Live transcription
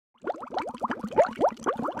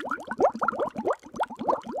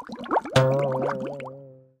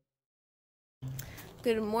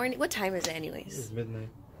Good morning. What time is it anyways? It's midnight.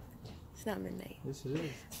 It's not midnight. Yes, it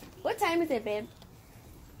is. What time is it, babe?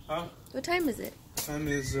 Huh? What time is it? Time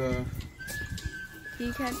is,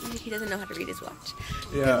 He doesn't know how to read his watch.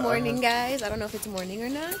 yeah, Good morning, guys. I don't know if it's morning or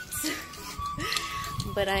not.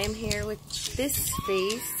 But I am here with this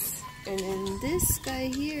face and then this guy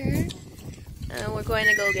here. And we're going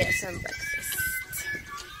to go get some breakfast.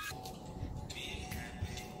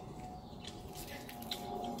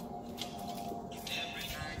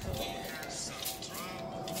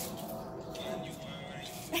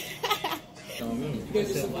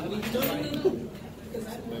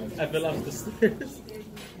 I fell off the stairs.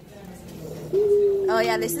 Oh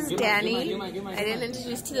yeah, this is Danny. I didn't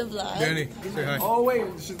introduce to the vlog. Danny, say hi. Oh wait,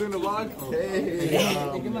 she's doing the vlog? Hey.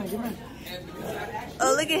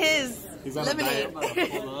 Oh, look at his. He's on lemonade. a diet.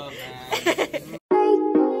 Pull up, man.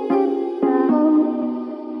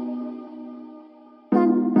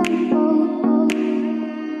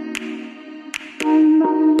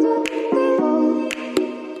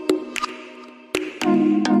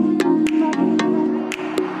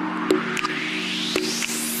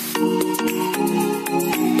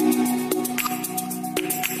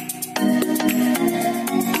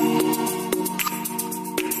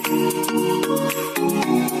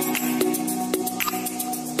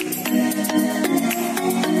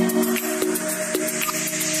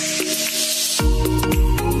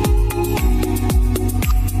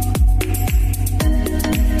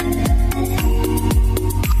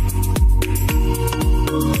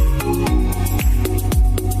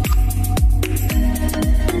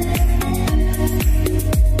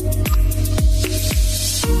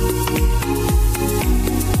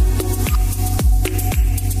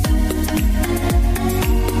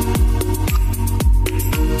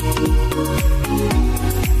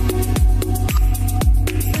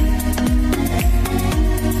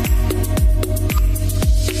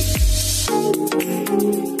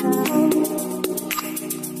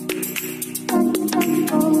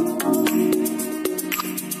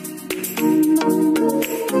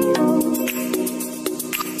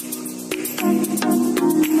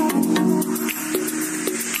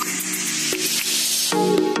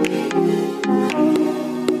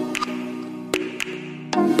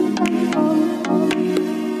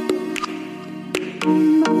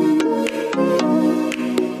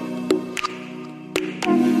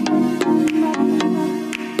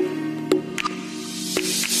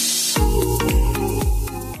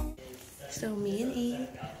 So me and Abe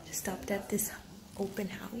stopped at this open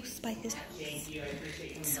house by his house.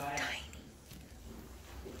 It's so tiny.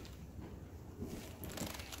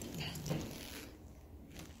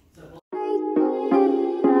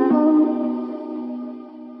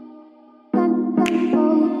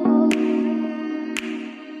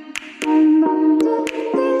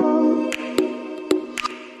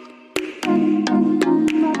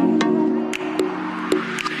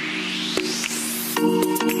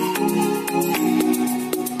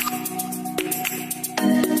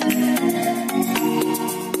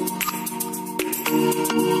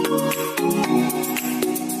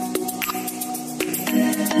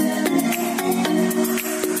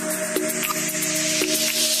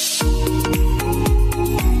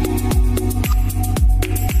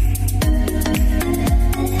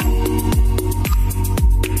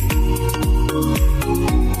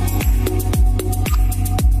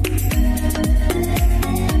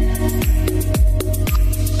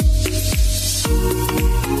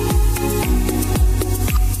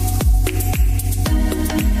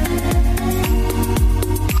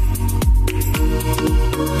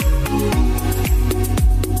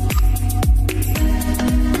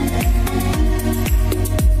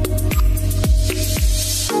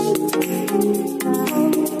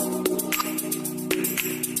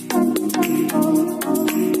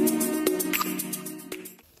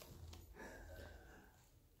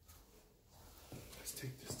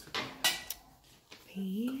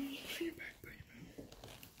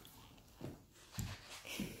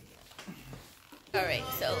 Alright,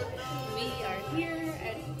 so we are here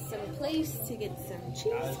at some place to get some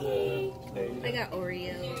cheesecake. I got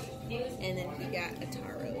Oreo, and then we got a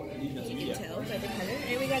taro. You can tell by the color.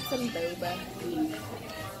 And we got some boba.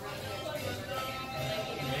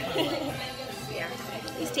 Yeah,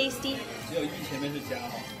 it's tasty.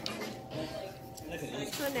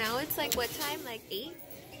 So now it's like what time? Like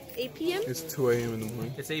 8 p.m.? It's 2 a.m. in the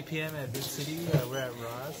morning. It's 8 p.m. at Big City. We're at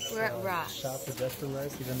Ross. We're at Ross. Shop for just for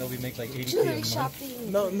less, even though we make like 80 Jewelry p.m.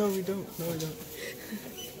 shopping. No, we don't. No, we don't.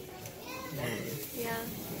 Yeah.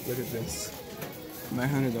 Look at this.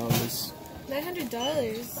 $900.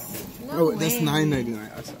 $900. No Oh, way. that's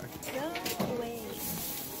 $9.99. I'm sorry. No way.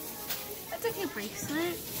 That's okay,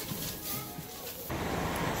 bracelet.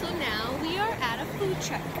 So now we are at a food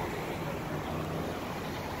truck.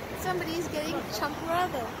 Somebody's getting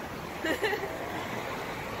champurrado.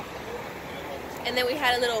 And then we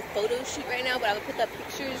had a little photo shoot right now, but I would put the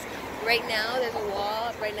pictures right now. There's a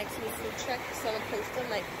wall right next to the food truck, so I'm gonna post them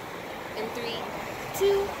like in 3,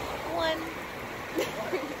 2, 1.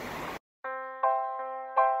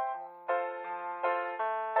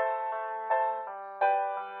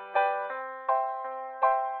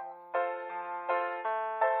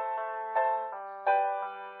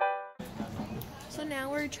 So now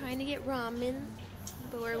we're trying to get ramen,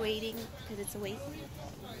 but we're waiting because it's a wait.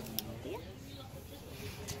 Yeah.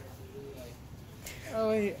 Oh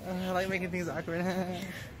wait, I like making things awkward.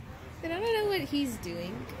 But I don't know what he's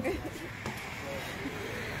doing.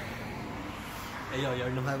 Hey yo,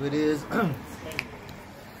 y'all know how it is.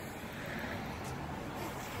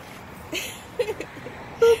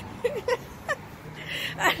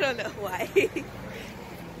 I don't know why.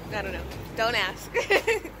 I don't know. Don't ask.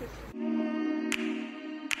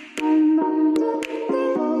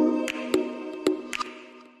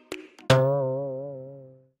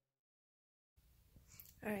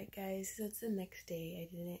 Alright guys, so it's the next day. I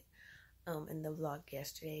didn't in the vlog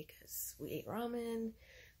yesterday because we ate ramen.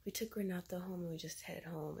 We took Renata home and we just headed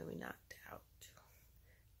home and we knocked out.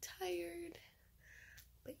 Tired.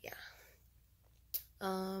 But yeah.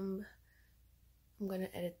 I'm gonna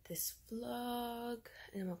edit this vlog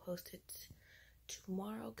and I'm gonna post it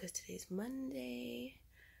tomorrow because today's Monday.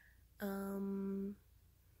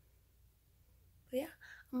 But yeah,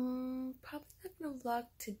 I'm probably not gonna vlog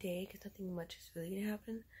today because nothing much is really gonna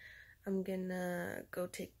happen. I'm gonna go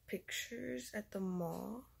take pictures at the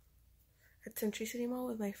mall, at Century City Mall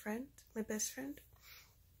with my friend, my best friend.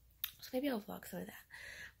 So maybe I'll vlog some of that,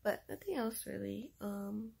 but nothing else really.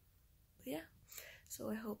 But yeah, so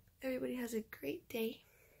I hope everybody has a great day,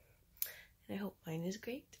 and I hope mine is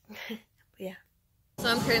great. But yeah. So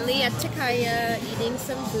I'm currently at Takaya eating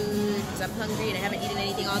some food because I'm hungry and I haven't eaten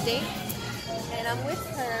anything all day. And I'm with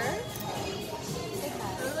her.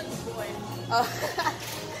 Oh.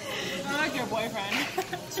 I like your boyfriend.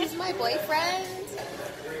 She's my boyfriend.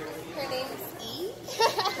 Her name's E.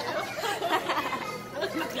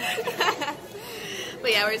 But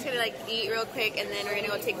yeah, we're just gonna like eat real quick and then we're gonna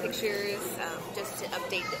go take pictures just to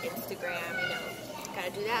update the Instagram, you know.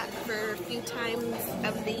 Gotta do that for a few times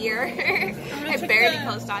of the year. I barely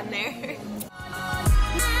post on there.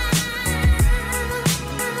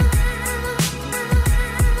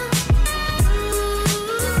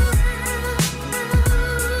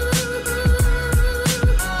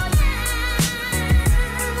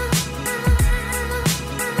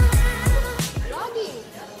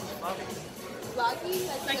 Vlogging?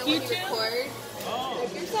 Like you know, when you record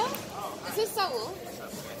like yourself? This is Saul.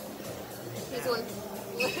 He's one.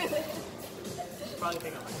 Probably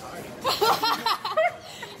think I'm a card.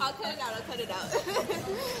 I'll cut it out.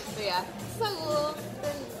 But yeah, Saul,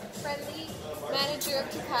 the friendly manager of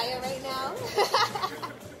Takaya right now.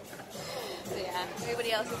 So yeah,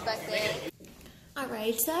 everybody else is back there.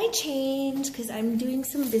 Alright, so I changed because I'm doing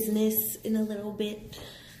some business in a little bit.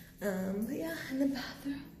 But yeah, in the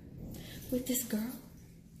bathroom with this girl.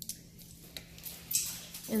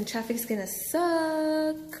 And traffic's gonna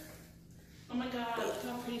suck. Oh my god, look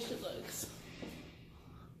how pretty she looks.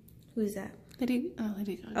 Who's that? Lady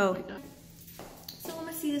Gaga. Oh. So I'm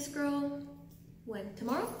gonna see this girl when?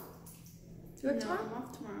 Tomorrow? You work tomorrow? I'm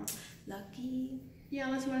off tomorrow. Lucky. Yeah,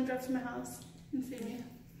 unless you want to drive to my house and see me.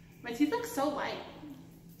 My teeth look so white.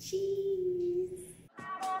 Cheese.